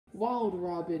Wild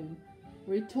Robin,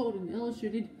 retold and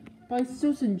illustrated by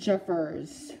Susan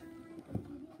Jeffers.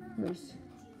 There's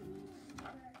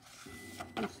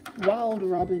Wild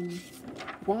Robin,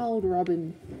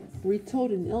 retold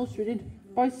and illustrated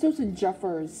by Susan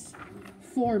Jeffers.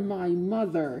 For my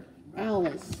mother,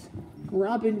 Alice,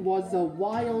 Robin was a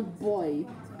wild boy,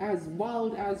 as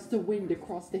wild as the wind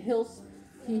across the hills.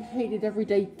 He hated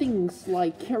everyday things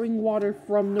like carrying water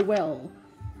from the well.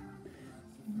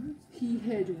 He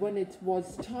hid when it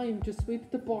was time to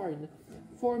sweep the barn.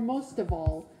 For most of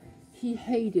all, he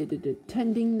hated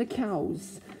tending the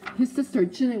cows. His sister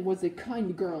Janet was a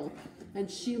kind girl,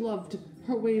 and she loved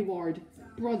her wayward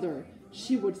brother.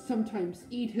 She would sometimes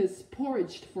eat his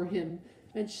porridge for him,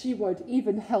 and she would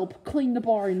even help clean the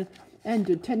barn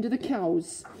and tend to the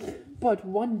cows. But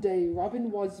one day,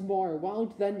 Robin was more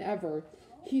wild than ever.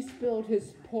 He spilled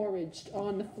his porridge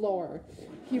on the floor.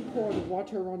 He poured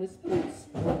water on his boots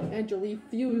and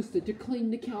refused to clean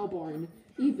the cow barn.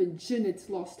 Even Janet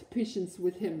lost patience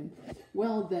with him.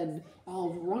 Well then,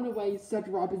 I'll run away, said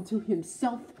Robin to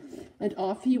himself, and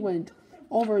off he went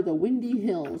over the windy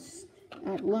hills.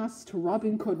 At last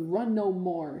Robin could run no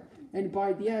more, and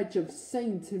by the edge of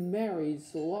St.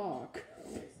 Mary's Loch,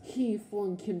 he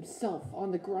flung himself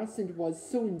on the grass and was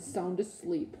soon sound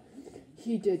asleep.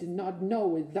 He did not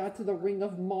know that the ring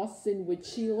of moss in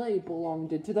which he lay belonged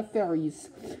to the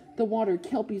fairies. The water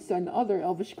kelpies and other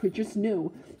elvish creatures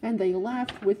knew, and they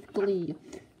laughed with glee.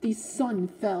 The sun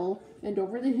fell, and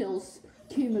over the hills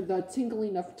came the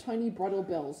tinkling of tiny bridle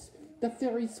bells. The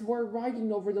fairies were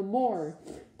riding over the moor.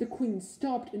 The queen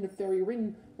stopped in the fairy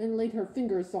ring and laid her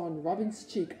fingers on Robin's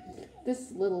cheek.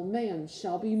 This little man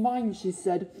shall be mine, she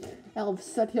said. Elves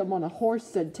set him on a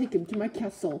horse and take him to my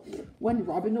castle. When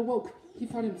Robin awoke, he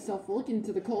found himself looking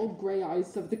into the cold grey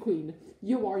eyes of the queen.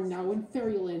 You are now in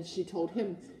fairyland, she told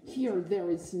him. Here there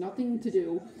is nothing to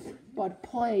do but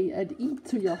play and eat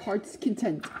to your heart's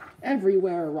content.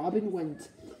 Everywhere Robin went,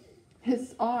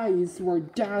 his eyes were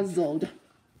dazzled.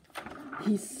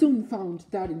 He soon found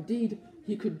that indeed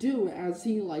he could do as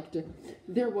he liked.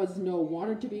 There was no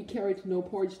water to be carried, no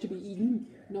porridge to be eaten,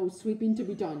 no sweeping to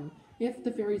be done. If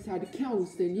the fairies had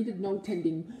cows, they needed no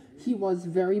tending. He was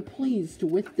very pleased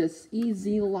with this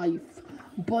easy life.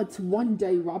 But one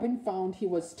day Robin found he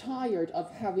was tired of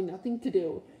having nothing to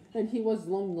do, and he was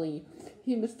lonely.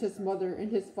 He missed his mother and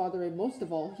his father, and most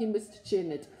of all, he missed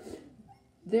Janet.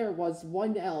 There was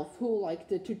one elf who liked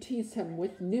to tease him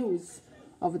with news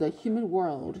of the human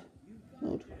world.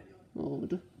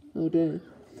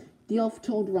 The elf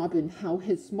told Robin how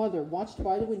his mother watched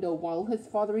by the window while his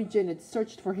father and Janet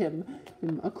searched for him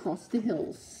across the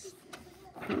hills.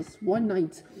 One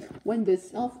night, when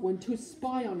this elf went to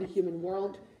spy on the human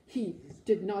world, he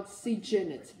did not see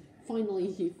Janet.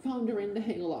 Finally, he found her in the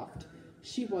hayloft.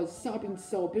 She was sobbing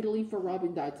so bitterly for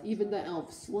Robin that even the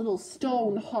elf's little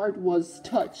stone heart was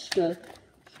touched.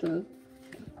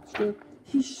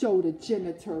 He showed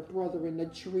Janet her brother in a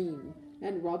dream,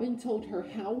 and Robin told her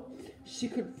how she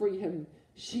could free him.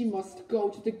 She must go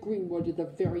to the greenwood the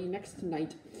very next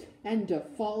night, and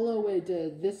follow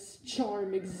this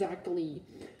charm exactly.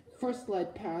 First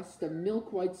led past the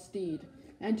milk-white steed,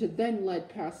 and then led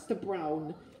past the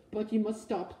brown. But you must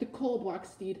stop the coal-black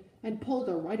steed and pull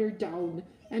the rider down,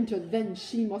 and then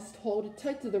she must hold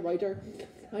tight to the rider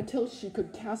until she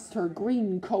could cast her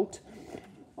green coat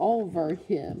over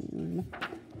him.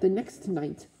 The next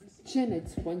night,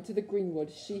 Janet went to the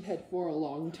greenwood she had for a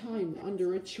long time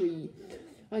under a tree,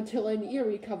 until an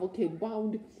eerie cavalcade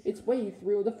wound its way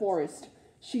through the forest.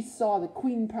 She saw the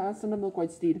queen pass on a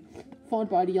milk-white steed, followed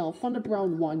by the elf on a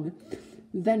brown one.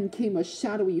 Then came a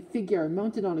shadowy figure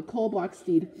mounted on a coal-black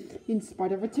steed. In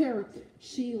spite of her terror,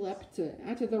 she leapt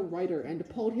at the rider and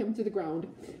pulled him to the ground.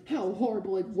 How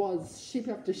horrible it was, shape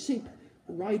after shape,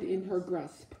 right in her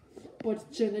grasp.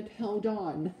 But Janet held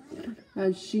on,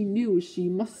 as she knew she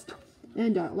must,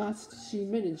 and at last she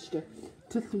managed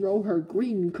to throw her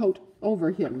green coat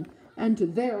over him, and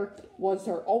there was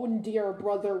her own dear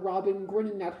brother Robin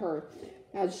grinning at her.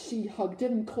 As she hugged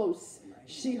him close,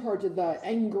 she heard the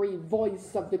angry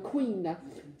voice of the queen.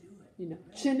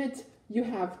 Janet, you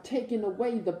have taken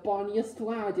away the bonniest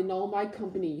lad in all my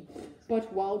company.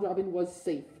 But while Robin was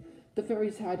safe, the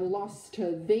fairies had lost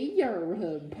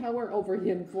their power over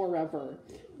him forever.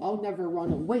 I'll never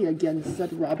run away again,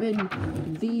 said Robin.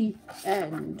 The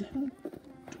end.